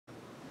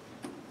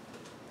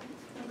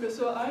Okay,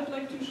 so I'd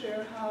like to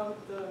share how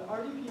the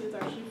RDP is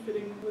actually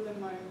fitting within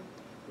my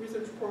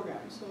research program.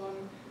 So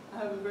I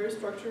have a very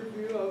structured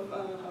view of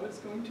how it's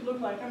going to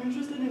look like. I'm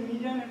interested in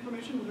media and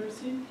information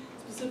literacy,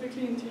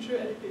 specifically in teacher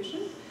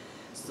education.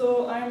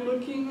 So I'm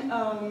looking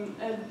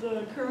at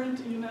the current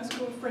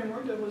UNESCO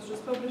framework that was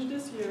just published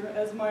this year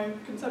as my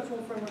conceptual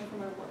framework for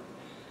my work.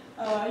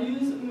 I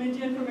use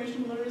media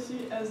information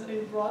literacy as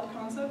a broad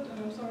concept,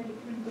 and I'm sorry the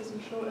print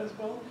doesn't show as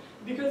well,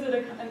 because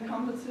it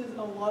encompasses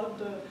a lot of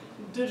the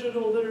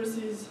digital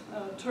literacies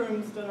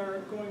terms that are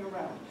going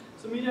around.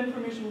 So media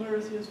information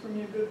literacy is for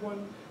me a good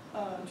one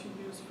to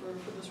use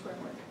for this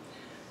framework.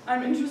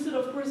 I'm interested,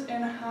 of course,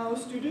 in how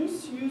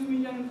students use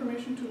media and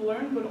information to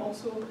learn, but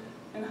also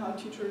in how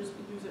teachers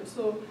use it.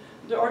 So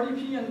the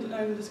RDP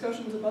and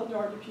discussions about the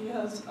RDP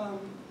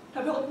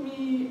have helped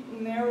me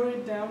narrow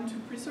it down to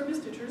pre-service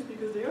teachers,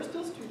 because they are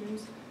still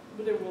students,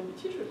 but they will be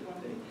teachers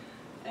one day.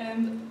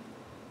 And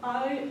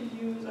I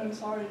use, I'm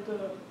sorry,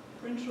 the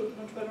print shows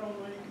much better on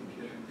my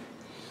computer.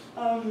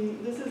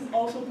 This is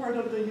also part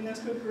of the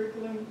UNESCO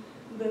curriculum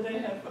that they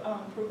have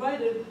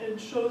provided.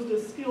 It shows the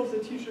skills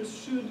that teachers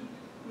should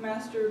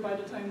master by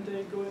the time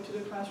they go into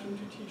the classroom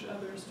to teach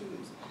other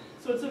students.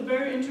 So it's a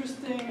very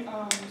interesting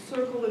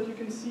circle that you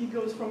can see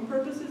goes from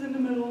purposes in the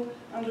middle,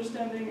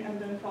 understanding, and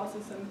then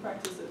process and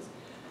practices,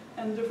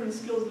 and different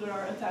skills that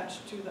are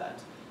attached to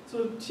that.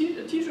 So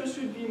teachers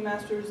should be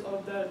masters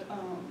of that,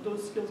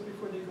 those skills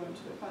before they go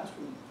into the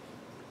classroom.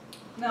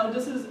 Now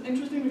this is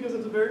interesting because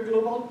it's a very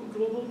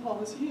global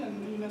policy,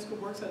 and UNESCO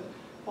works at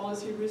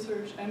policy,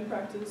 research, and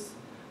practice,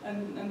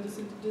 and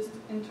this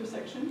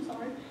intersection,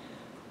 sorry.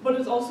 But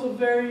it's also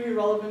very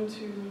relevant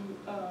to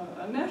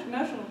a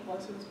national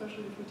policy,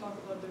 especially if we talk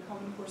about the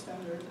Common Core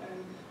Standard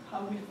and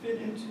how we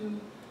fit into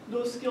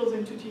those skills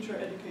into teacher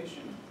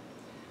education.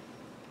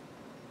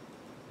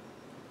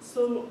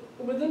 So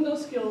within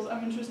those skills,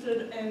 I'm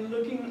interested in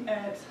looking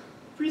at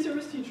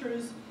pre-service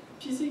teachers'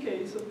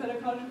 PCK, so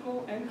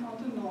pedagogical and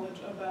content knowledge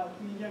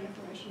about media and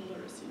information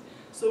literacy.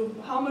 So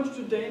how much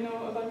do they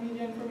know about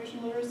media and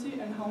information literacy,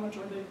 and how much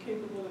are they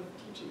capable of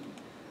teaching?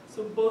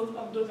 So both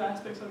of those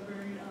aspects are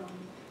very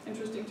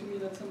interesting to me.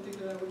 That's something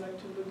that I would like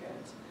to look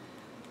at.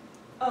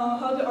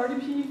 How the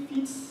RDP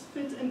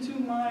fits into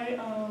my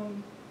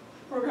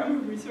program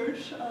of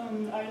research.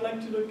 I like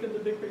to look at the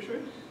big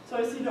picture. So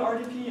I see the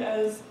RDP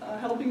as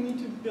helping me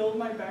to build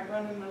my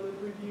background and my lit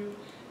review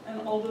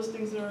and all those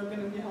things that are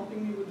going to be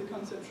helping me with the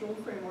conceptual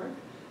framework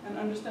and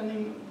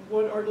understanding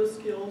what are those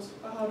skills,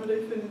 how do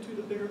they fit into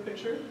the bigger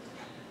picture.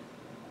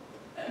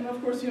 And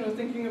of course,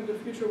 thinking of the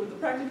future with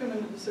the practicum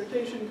and the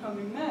dissertation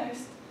coming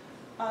next,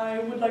 I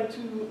would like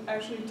to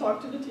actually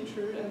talk to the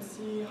teacher and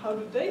see how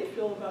do they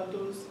feel about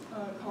those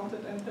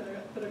content and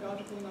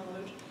pedagogical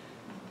knowledge.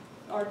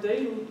 Are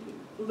they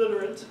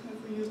literate,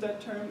 if we use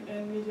that term,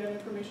 in media and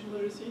information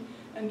literacy,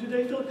 and do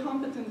they feel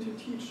competent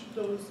to teach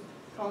those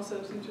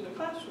concepts into the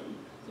classroom?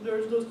 So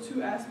there's those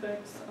two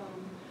aspects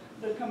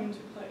that come into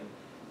play.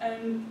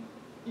 And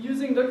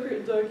using the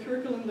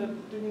curriculum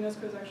that the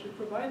UNESCO has actually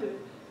provided,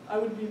 I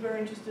would be very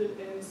interested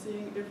in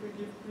seeing if we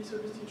give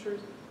pre-service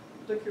teachers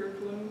the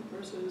curriculum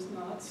versus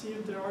not, see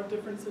if there are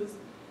differences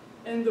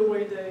in the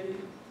way they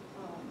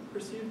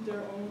perceive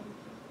their own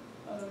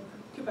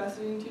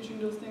capacity in teaching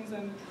those things,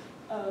 and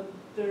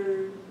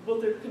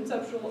both their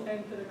conceptual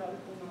and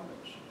pedagogical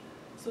knowledge.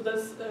 So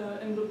that's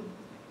in the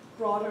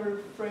broader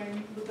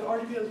frame, but the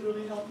RDP has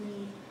really helped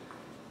me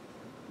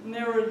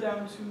narrow it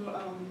down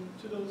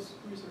to those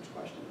research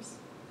questions.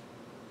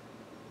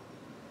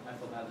 I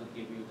forgot to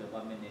give you the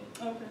 1 minute.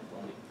 Okay.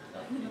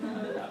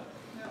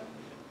 Yeah.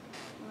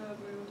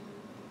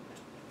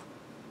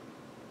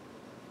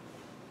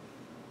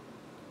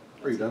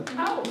 Are you done?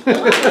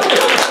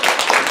 Ow!